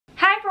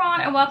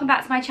everyone and welcome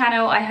back to my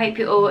channel. I hope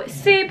you're all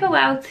super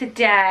well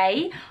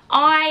today.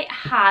 I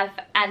have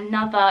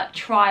another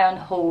try on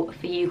haul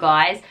for you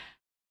guys.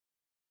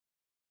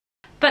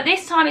 But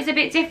this time it's a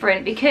bit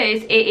different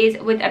because it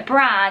is with a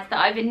brand that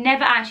I've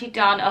never actually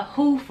done a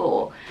haul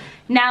for.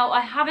 Now,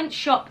 I haven't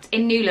shopped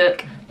in New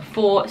Look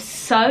for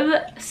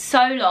so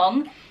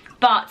long,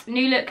 but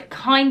New Look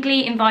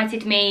kindly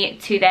invited me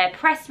to their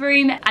press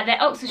room at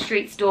their Oxford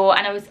Street store,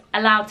 and I was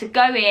allowed to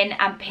go in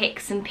and pick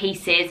some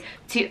pieces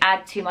to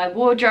add to my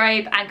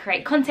wardrobe and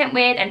create content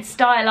with and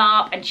style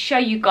up and show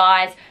you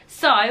guys.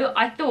 So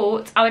I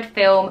thought I would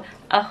film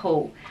a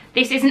haul.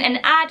 This isn't an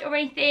ad or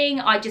anything,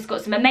 I just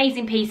got some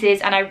amazing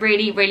pieces and I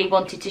really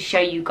wanted to show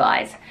you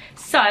guys.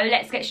 So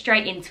let's get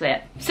straight into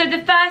it. So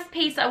the first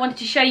piece I wanted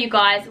to show you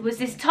guys was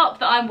this top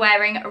that I'm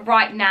wearing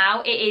right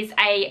now. It is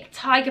a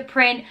tiger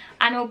print.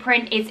 Animal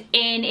print is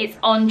in, it's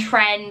on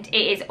trend.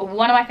 It is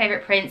one of my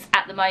favourite prints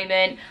at the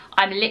moment.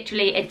 I'm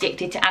literally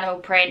addicted to animal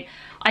print.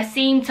 I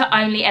seem to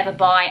only ever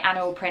buy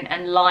animal print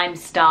and lime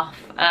stuff.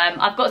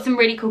 I've got some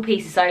really cool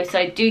pieces though,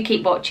 so do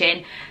keep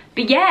watching.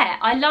 But yeah,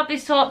 I love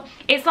this top.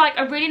 It's like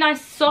a really nice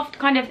soft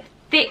kind of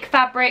thick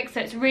fabric, so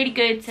it's really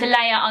good to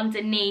layer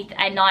underneath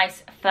a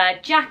nice fur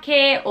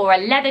jacket or a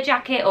leather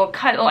jacket or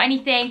coat or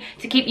anything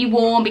to keep you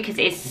warm because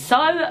it is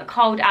so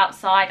cold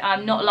outside.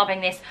 I'm not loving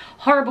this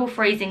horrible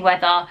freezing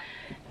weather.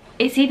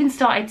 It's even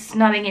started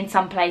snowing in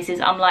some places.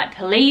 I'm like,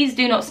 please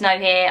do not snow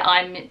here.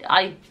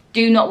 I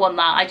do not want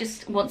that. I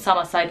just want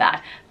summer so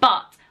bad.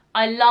 But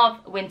I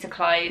love winter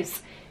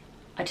clothes.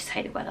 I just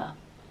hate the weather,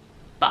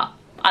 but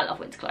I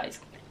love winter clothes.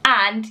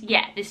 And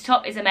yeah, this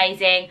top is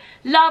amazing.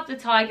 Love the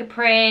tiger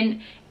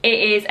print. It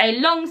is a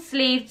long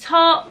sleeve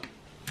top.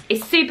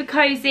 It's super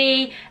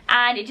cozy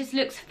and it just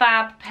looks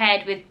fab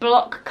paired with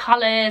block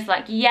colours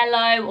like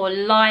yellow or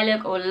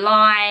lilac or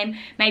lime.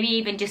 Maybe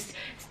even just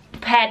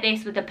pair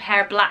this with a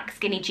pair of black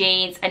skinny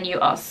jeans and you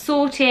are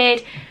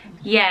sorted.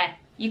 Yeah,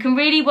 you can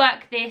really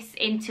work this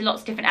into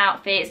lots of different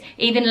outfits.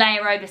 Even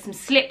layer over some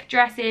slip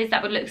dresses.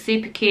 That would look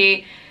super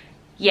cute.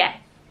 Yeah.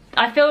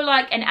 I feel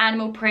like an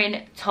animal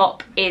print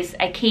top is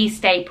a key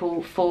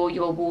staple for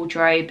your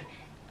wardrobe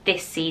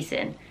this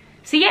season.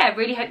 So yeah, I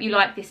really hope you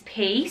like this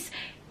piece.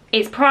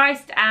 It's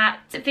priced at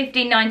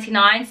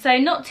 $15.99, so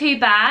not too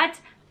bad.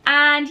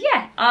 And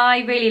yeah,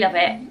 I really love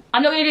it.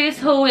 I'm not going to do this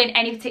haul in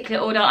any particular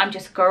order. I'm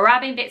just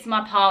grabbing bits of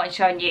my pile and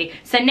showing you.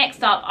 So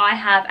next up, I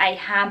have a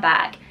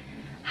handbag.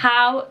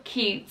 How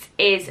cute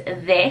is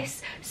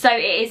this? So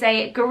it is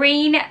a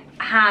green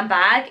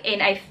handbag in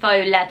a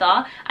faux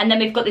leather, and then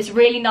we've got this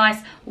really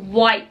nice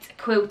white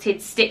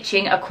quilted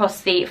stitching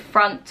across the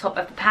front top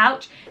of the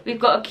pouch. We've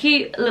got a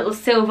cute little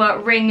silver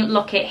ring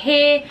locket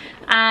here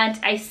and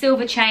a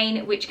silver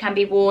chain which can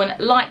be worn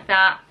like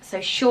that,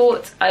 so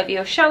short over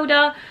your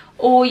shoulder,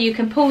 or you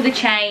can pull the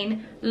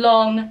chain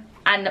long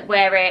and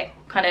wear it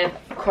kind of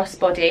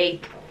crossbody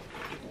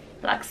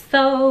like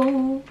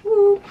so.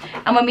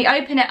 And when we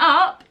open it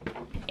up,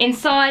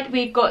 inside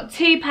we've got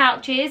two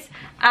pouches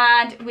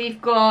and we've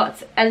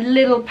got a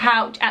little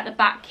pouch at the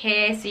back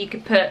here, so you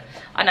could put,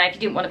 I don't know, if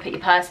you didn't want to put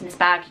your purse in this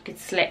bag, you could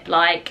slip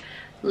like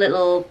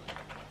little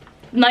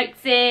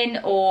notes in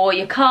or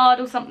your card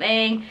or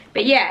something.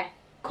 But yeah,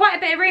 quite a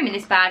bit of room in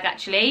this bag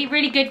actually.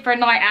 Really good for a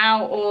night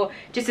out or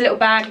just a little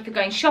bag if you're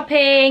going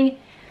shopping.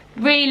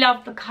 Really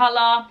love the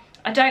colour.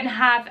 I don't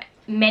have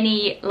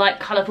many like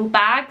colourful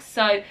bags,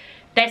 so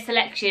their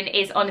selection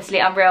is honestly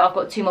unreal. I've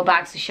got two more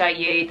bags to show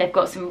you. They've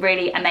got some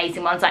really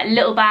amazing ones, like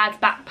little bags,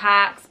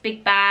 backpacks,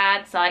 big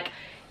bags, like,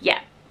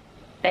 yeah,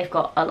 they've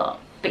got a lot.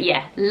 But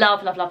yeah,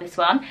 love this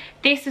one.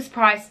 This is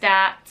priced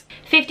at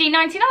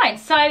 $15.99,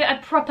 so a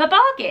proper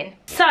bargain.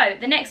 So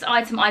the next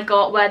item I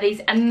got were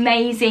these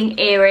amazing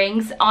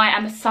earrings. I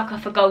am a sucker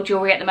for gold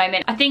jewellery at the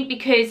moment. I think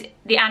because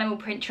the animal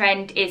print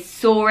trend is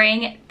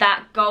soaring,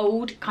 that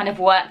gold kind of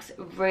works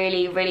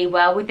really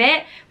well with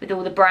it, with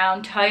all the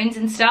brown tones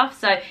and stuff.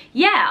 So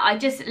yeah, I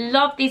just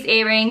love these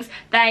earrings.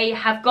 They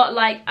have got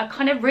like a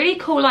kind of really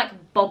cool like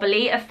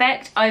bobbly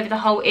effect over the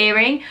whole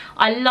earring.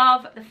 I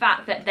love the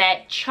fact that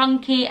they're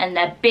chunky and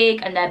they're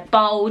big and they're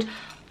bold.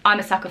 I'm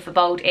a sucker for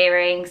bold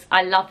earrings.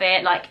 I love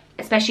it, like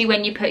especially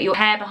when you put your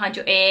hair behind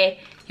your ear,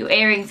 your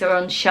earrings are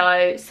on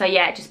show. So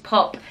yeah, just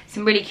pop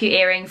some really cute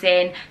earrings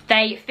in.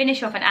 They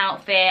finish off an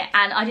outfit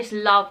and I just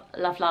love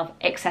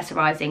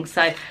accessorizing.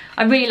 So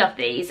I really love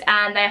these,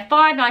 and they're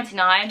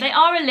 $5.99. They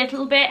are a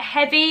little bit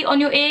heavy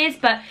on your ears,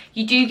 but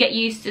you do get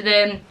used to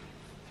them.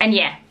 And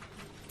yeah,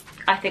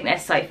 I think they're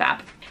so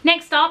fab.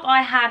 Next up,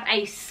 I have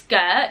a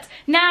skirt.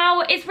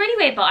 Now, it's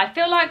really weird, but I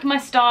feel like my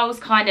style's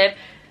kind of,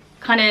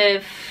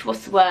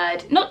 what's the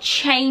word? Not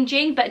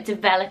changing, but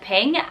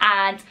developing.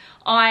 And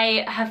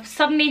I have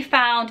suddenly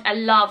found a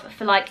love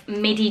for like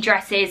midi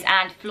dresses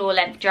and floor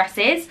length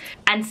dresses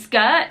and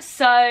skirts.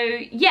 So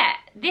yeah,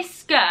 this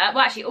skirt, well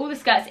actually all the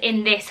skirts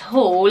in this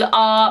haul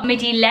are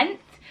midi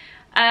length.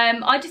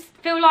 I just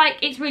feel like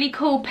it's really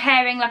cool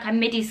pairing like a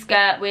midi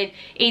skirt with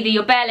either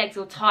your bare legs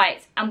or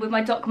tights, and with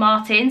my Doc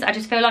Martens I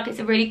just feel like it's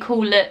a really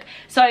cool look.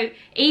 So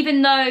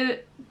even though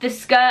the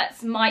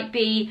skirts might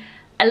be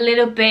a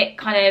little bit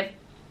kind of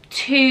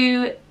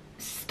too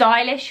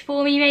stylish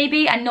for me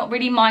maybe, and not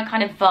really my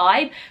kind of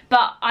vibe,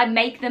 but I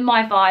make them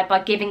my vibe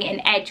by giving it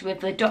an edge with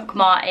the Doc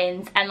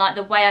Martens and like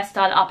the way I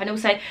style it up, and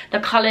also the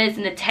colours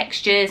and the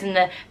textures and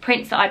the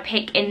prints that I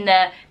pick in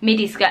the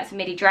midi skirts and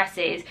midi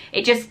dresses.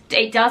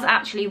 It does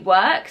actually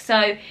work.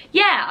 So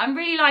yeah, I'm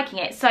really liking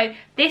it. So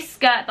this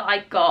skirt that I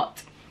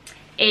got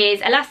is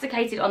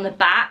elasticated on the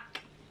back.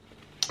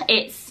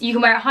 You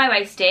can wear it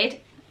high-waisted,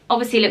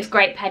 obviously it looks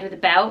great paired with a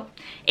belt.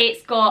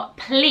 It's got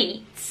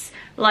pleats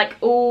like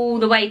all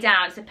the way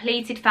down. It's a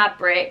pleated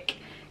fabric,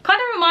 kind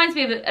of reminds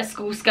me of a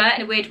school skirt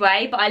in a weird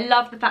way, but I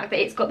love the fact that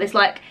it's got this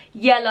like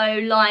yellow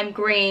lime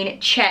green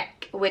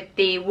check with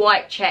the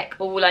white check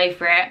all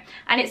over it,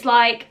 and it's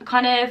like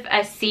kind of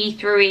a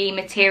see-through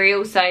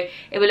material, so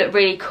it will look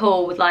really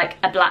cool with like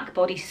a black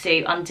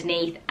bodysuit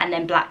underneath and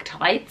then black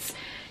tights,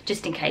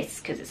 just in case,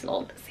 because it's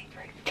long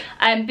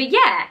see-through. But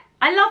yeah,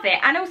 I love it.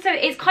 And also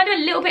it's kind of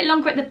a little bit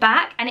longer at the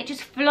back, and it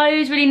just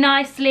flows really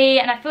nicely,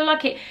 and I feel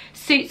like it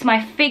suits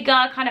my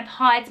figure, kind of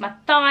hides my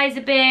thighs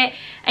a bit.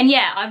 And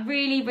yeah, I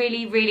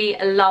really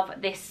love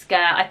this skirt.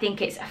 I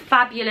think it's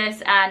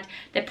fabulous, and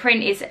the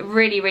print is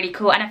really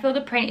cool, and I feel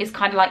the print is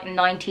kind of like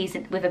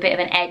 90s with a bit of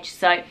an edge,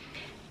 so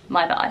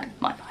my vibe.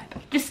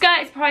 The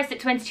skirt is priced at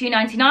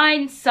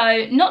 $22.99,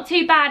 so not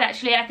too bad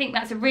actually. I think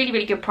that's a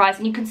really good price,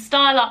 and you can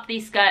style up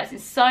these skirts in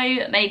so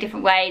many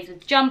different ways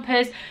with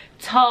jumpers,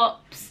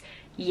 tops,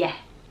 yeah,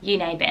 you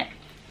name it.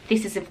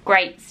 This is a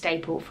great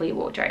staple for your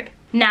wardrobe.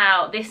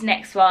 Now, this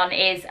next one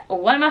is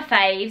one of my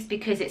faves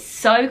because it's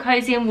so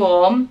cozy and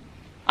warm.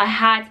 I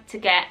had to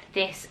get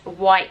this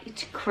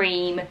white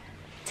cream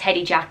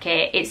teddy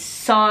jacket. It's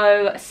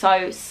so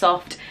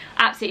soft.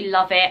 Absolutely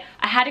love it.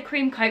 I had a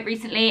cream coat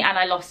recently and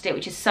I lost it,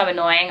 which is so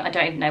annoying. I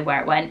don't even know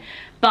where it went.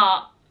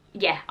 But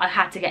yeah, I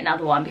had to get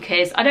another one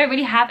because I don't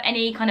really have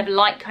any kind of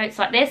light coats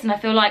like this, and I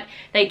feel like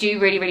they do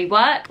really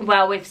work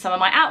well with some of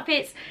my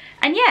outfits.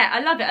 And yeah, I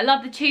love it. I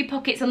love the two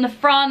pockets on the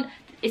front.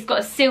 It's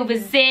got a silver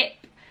zip,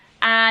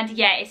 and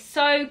yeah, it's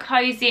so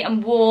cozy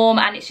and warm,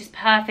 and it's just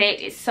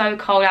perfect. It's so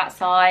cold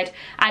outside,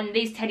 and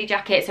these teddy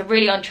jackets are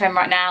really on trend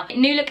right now.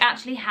 New Look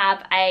actually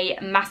have a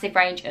massive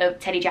range of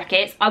teddy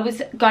jackets. I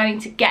was going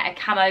to get a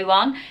camo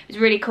one. It was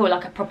really cool,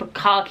 like a proper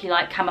khaki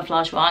like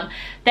camouflage one.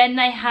 Then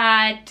they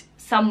had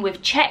some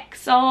with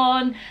checks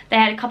on. They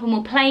had a couple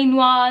more plain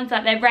ones.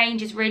 Like, their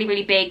range is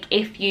really big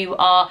if you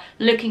are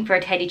looking for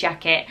a teddy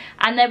jacket,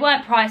 and they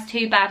weren't priced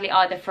too badly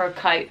either for a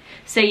coat.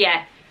 So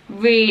yeah,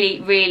 really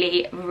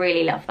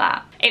love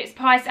that. It was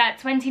priced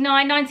at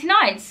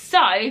 $29.99, so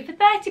for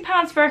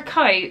 £30 for a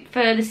coat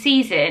for the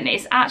season,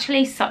 it's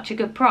actually such a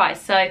good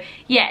price. So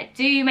yeah,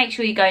 do make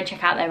sure you go and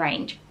check out their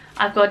range.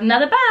 I've got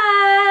another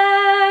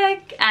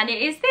bag, and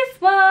it is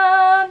this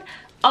one.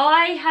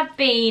 I have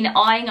been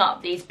eyeing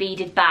up these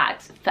beaded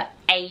bags for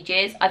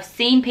ages. I've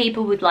seen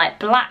people with like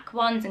black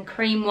ones and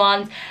cream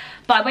ones,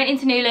 but I went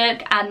into New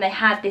Look and they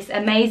had this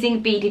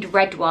amazing beaded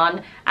red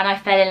one, and I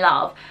fell in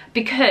love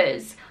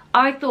because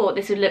I thought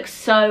this would look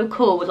so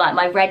cool with like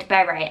my red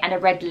beret and a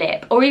red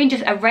lip, or even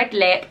just a red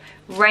lip,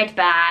 red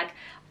bag,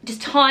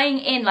 just tying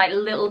in like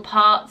little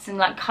parts and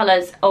like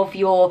colours of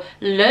your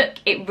look.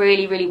 It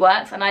really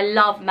works, and I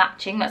love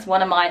matching. That's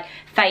one of my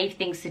fave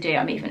things to do.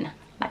 I'm even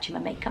matching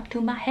my makeup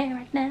to my hair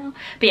right now.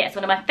 But yeah, it's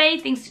one of my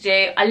fave things to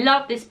do. I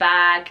love this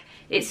bag.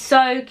 It's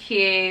so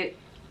cute,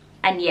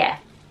 and yeah,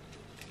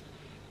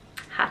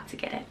 had to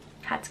get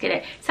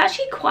it. It's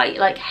actually quite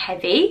like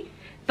heavy,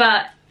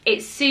 but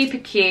it's super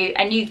cute,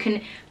 and you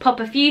can pop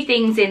a few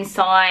things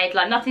inside,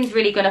 like nothing's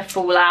really gonna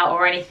fall out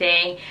or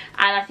anything.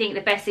 And I think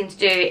the best thing to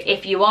do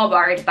if you are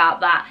worried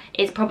about that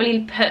is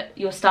probably put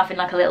your stuff in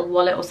like a little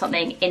wallet or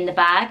something in the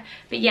bag.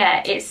 But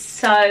yeah, it's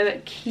so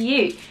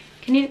cute.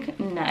 Can you?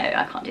 No,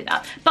 I can't do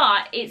that.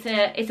 But it's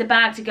a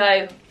bag to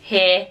go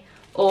here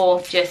or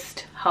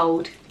just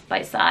hold by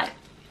your side.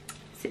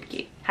 Super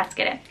cute. Had to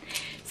get it.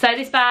 So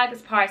this bag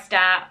is priced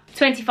at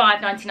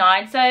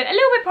 $25.99. So a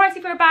little bit pricey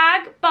for a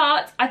bag,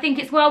 but I think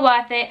it's well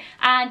worth it.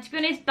 And to be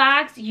honest,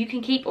 bags you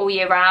can keep all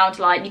year round.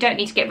 Like, you don't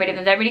need to get rid of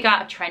them. They don't really go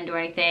out of trend or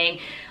anything.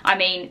 I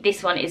mean,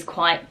 this one is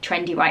quite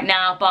trendy right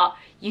now, but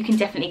you can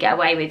definitely get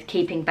away with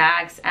keeping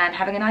bags and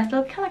having a nice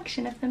little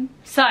collection of them.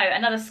 So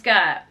another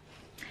skirt.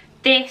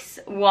 This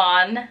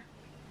one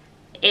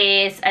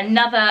is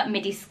another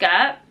midi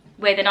skirt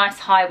with a nice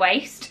high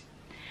waist,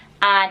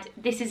 and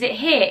this is it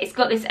here. It's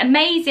got this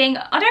amazing,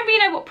 I don't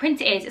really know what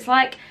print it is. It's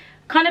like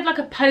kind of like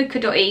a polka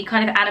dotty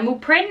kind of animal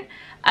print.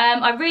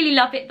 I really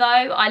love it though.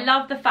 I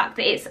love the fact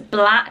that it's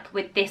black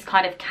with this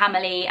kind of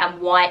camely and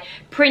white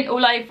print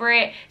all over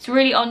it. It's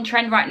really on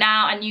trend right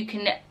now, and you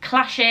can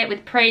clash it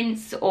with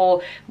prints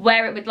or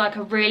wear it with like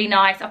a really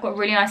nice, I've got a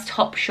really nice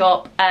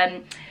Topshop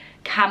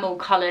camel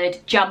coloured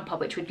jumper,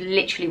 which would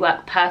literally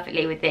work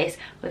perfectly with this,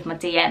 with my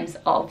DMs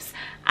OBS,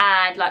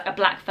 and like a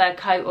black fur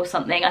coat or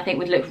something I think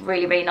would look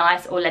really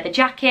nice, or leather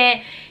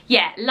jacket.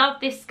 Yeah, love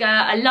this skirt.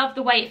 I love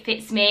the way it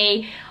fits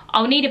me.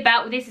 I'll need a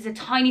belt with this. It's a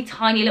tiny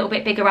little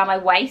bit big around my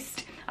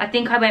waist. I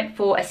think I went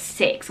for a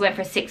 6. I went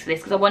for a 6 for this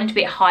because I wanted to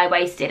be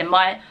high-waisted, and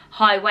my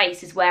high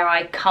waist is where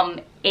I come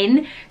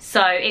in,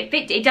 so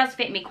it does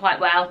fit me quite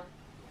well.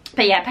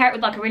 But yeah, pair it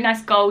with like a really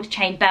nice gold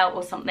chain belt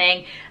or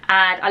something,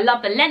 and I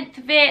love the length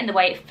of it and the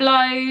way it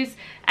flows,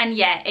 and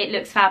yeah, it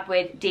looks fab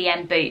with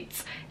DM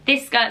boots.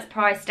 This skirt's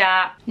priced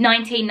at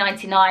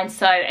 $19.99,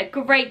 so a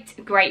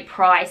great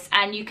price,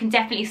 and you can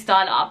definitely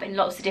style it up in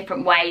lots of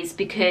different ways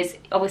because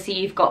obviously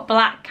you've got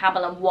black,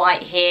 camel and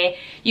white here.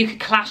 You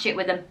could clash it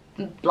with a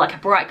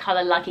bright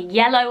colour like a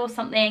yellow or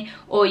something,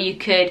 or you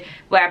could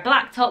wear a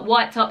black top,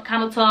 white top,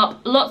 camel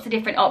top, lots of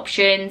different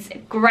options.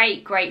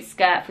 Great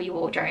skirt for your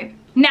wardrobe.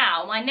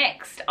 Now, my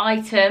next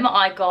item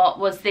I got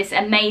was this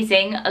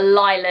amazing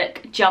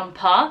lilac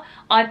jumper.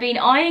 I've been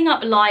eyeing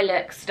up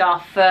lilac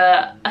stuff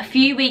for a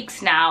few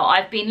weeks now.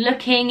 I've been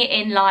looking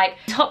in like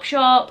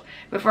Topshop,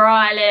 River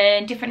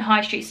Island, different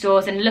high street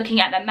stores, and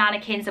looking at the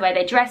mannequins, the way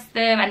they dress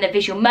them, and the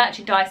visual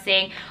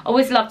merchandising. I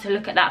always love to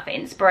look at that for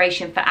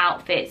inspiration for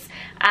outfits.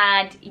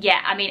 And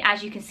yeah, I mean,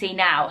 as you can see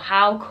now,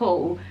 how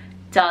cool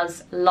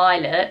does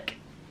lilac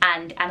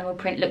and animal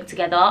print look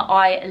together?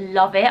 I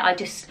love it.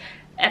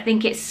 I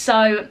think it's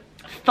so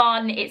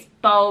fun, it's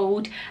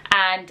bold,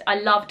 and I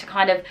love to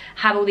kind of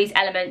have all these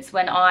elements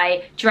when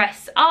I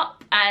dress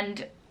up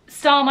and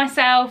style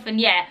myself, and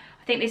yeah,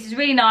 I think this is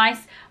really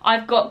nice.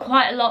 I've got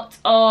quite a lot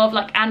of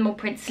like animal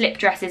print slip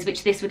dresses,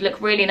 which this would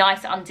look really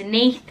nice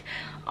underneath.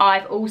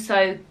 I've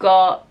also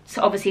got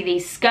obviously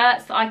these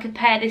skirts that I could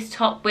pair this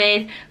top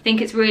with. I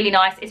think it's really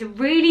nice. It's a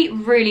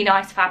really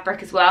nice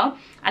fabric as well,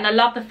 and I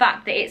love the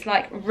fact that it's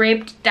like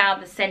ribbed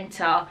down the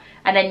center,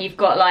 and then you've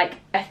got like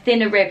a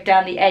thinner rib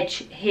down the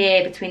edge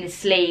here between the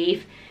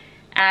sleeve,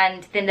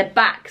 and then the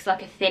back's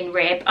like a thin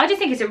rib. I just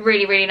think it's a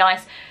really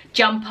nice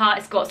jumper.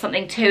 It's got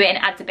something to it and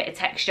adds a bit of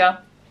texture,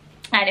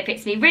 and it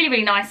fits me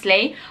really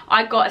nicely.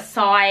 I got a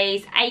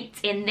size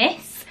 8 in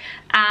this,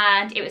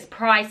 and it was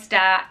priced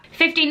at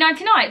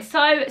 $15.99,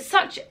 so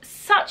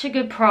such a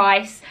good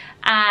price.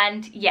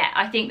 And yeah,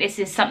 I think this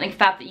is something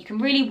fab that you can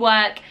really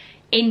work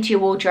into your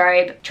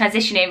wardrobe,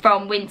 transitioning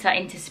from winter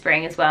into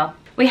spring as well.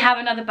 We have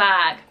another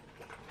bag.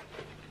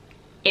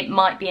 It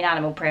might be an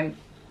animal print.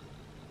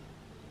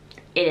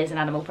 It is an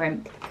animal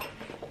print.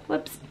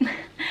 Whoops.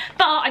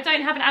 But I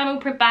don't have an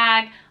animal print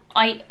bag.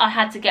 I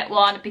had to get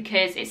one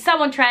because it's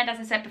so on trend, as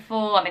I said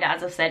before. I mean,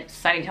 as I've said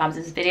so many times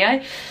in this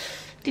video.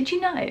 Did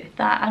you know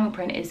that animal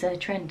print is a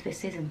trend this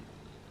season?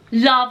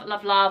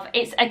 Love.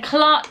 It's a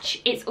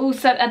clutch. It's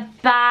also a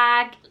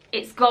bag.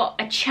 It's got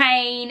a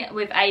chain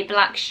with a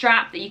black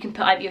strap that you can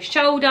put over your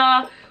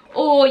shoulder,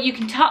 or you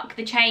can tuck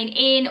the chain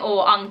in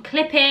or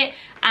unclip it,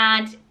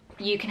 and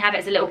you can have it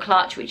as a little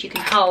clutch which you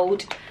can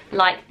hold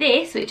like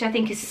this, which I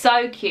think is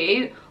so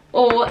cute,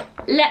 or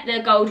let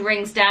the gold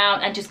rings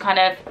down and just kind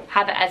of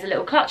have it as a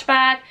little clutch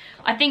bag.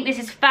 I think this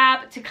is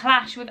fab to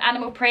clash with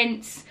animal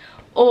prints,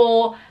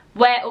 or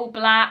wear all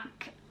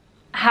black,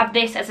 have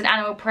this as an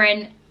animal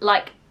print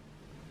like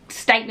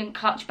statement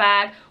clutch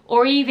bag,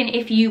 or even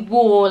if you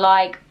wore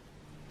like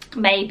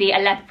maybe a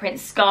leopard print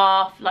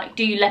scarf, like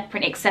do leopard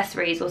print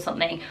accessories or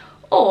something,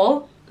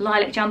 or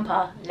lilac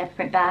jumper, leopard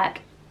print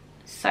bag.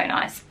 So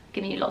nice,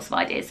 giving you lots of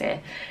ideas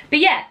here. But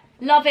yeah,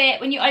 love it.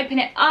 When you open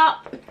it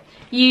up,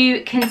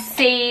 you can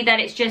see that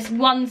it's just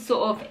one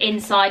sort of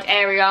inside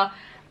area,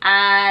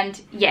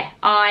 and yeah,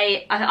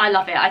 I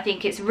love it. I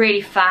think it's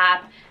really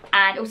fab.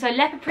 And also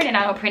leopard print and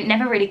animal print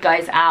never really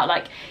goes out.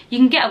 Like, you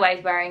can get away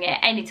with wearing it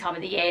any time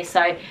of the year.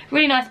 So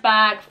really nice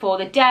bag for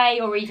the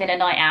day or even a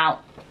night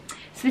out.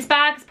 So this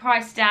bag's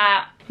priced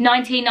at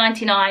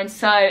 $19.99.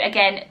 So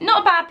again,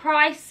 not a bad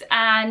price,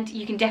 and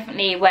you can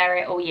definitely wear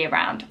it all year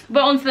round.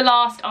 But on to the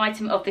last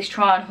item of this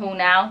try on haul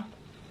now.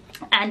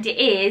 And it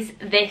is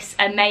this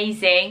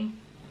amazing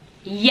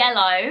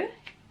yellow,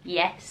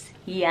 yes,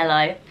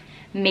 yellow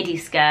midi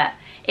skirt.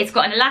 It's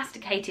got an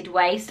elasticated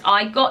waist.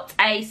 I got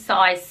a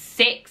size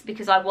 6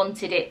 because I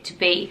wanted it to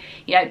be,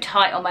 you know,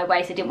 tight on my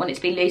waist. I didn't want it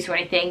to be loose or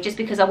anything, just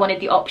because I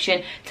wanted the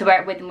option to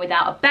wear it with and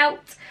without a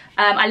belt.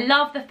 I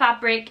love the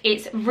fabric.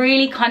 It's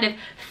really kind of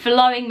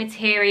flowing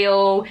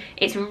material.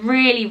 It's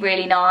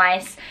really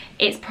nice.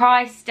 It's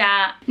priced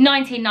at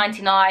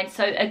 $19.99,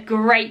 so a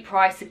great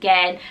price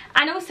again.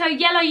 And also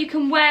yellow you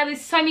can wear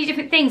with so many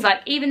different things,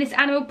 like even this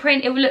animal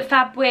print it will look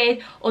fab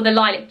with, or the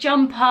lilac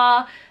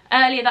jumper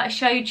earlier that I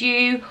showed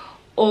you,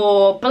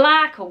 or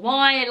black or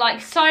white, like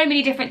so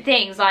many different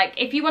things. Like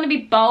if you want to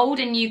be bold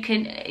and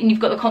you've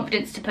got the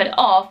confidence to put it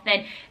off,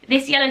 then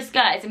this yellow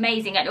skirt is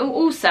amazing. And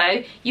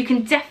also you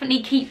can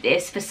definitely keep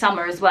this for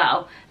summer as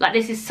well. Like,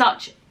 this is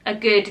such a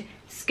good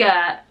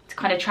skirt to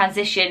kind of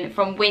transition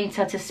from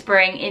winter to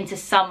spring into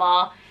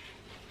summer.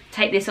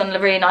 Take this on a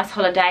really nice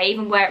holiday,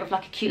 even wear it with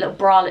like a cute little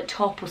bralette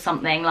top or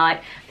something. Like,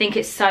 I think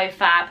it's so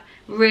fab.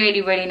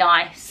 Really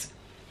nice.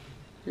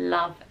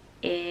 Love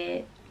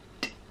it.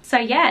 So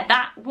yeah,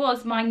 that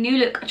was my New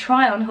Look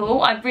try on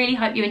haul. I really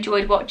hope you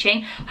enjoyed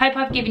watching. Hope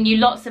I've given you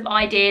lots of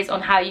ideas on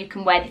how you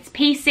can wear these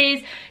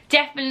pieces.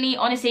 Definitely,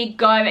 honestly,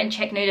 go and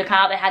check New Look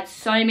out. They had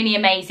so many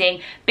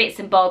amazing bits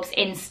and bobs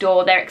in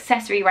store. Their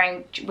accessory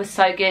range was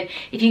so good.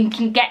 If you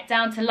can get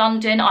down to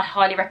London, I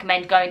highly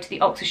recommend going to the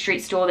Oxford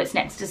Street store that's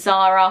next to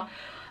Zara,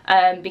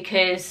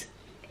 because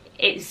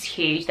it's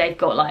huge. They've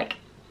got like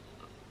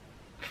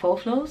 4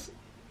 floors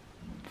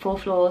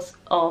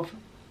of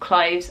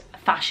clothes,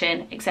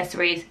 fashion,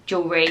 accessories,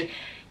 jewellery.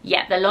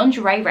 Yeah, the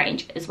lingerie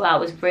range as well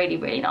was really,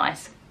 really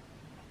nice.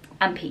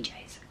 And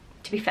PJs,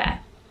 to be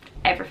fair.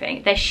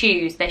 Everything. Their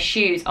shoes,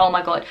 oh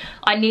my god.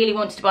 I nearly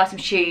wanted to buy some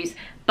shoes,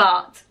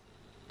 but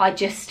I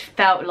just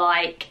felt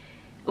like,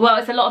 well,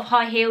 it's a lot of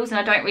high heels and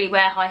I don't really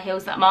wear high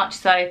heels that much,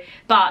 so,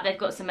 but they've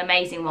got some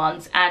amazing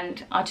ones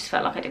and I just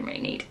felt like I didn't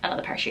really need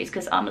another pair of shoes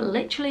because I'm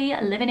literally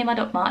living in my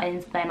Doc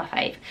Martens. They're my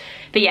fave.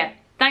 But yeah,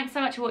 thanks so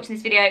much for watching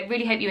this video.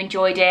 Really hope you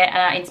enjoyed it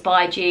and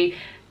inspired you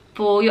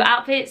for your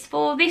outfits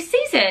for this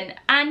season.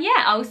 And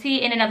yeah, I'll see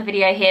you in another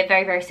video here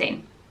very, very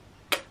soon.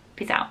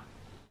 Peace out.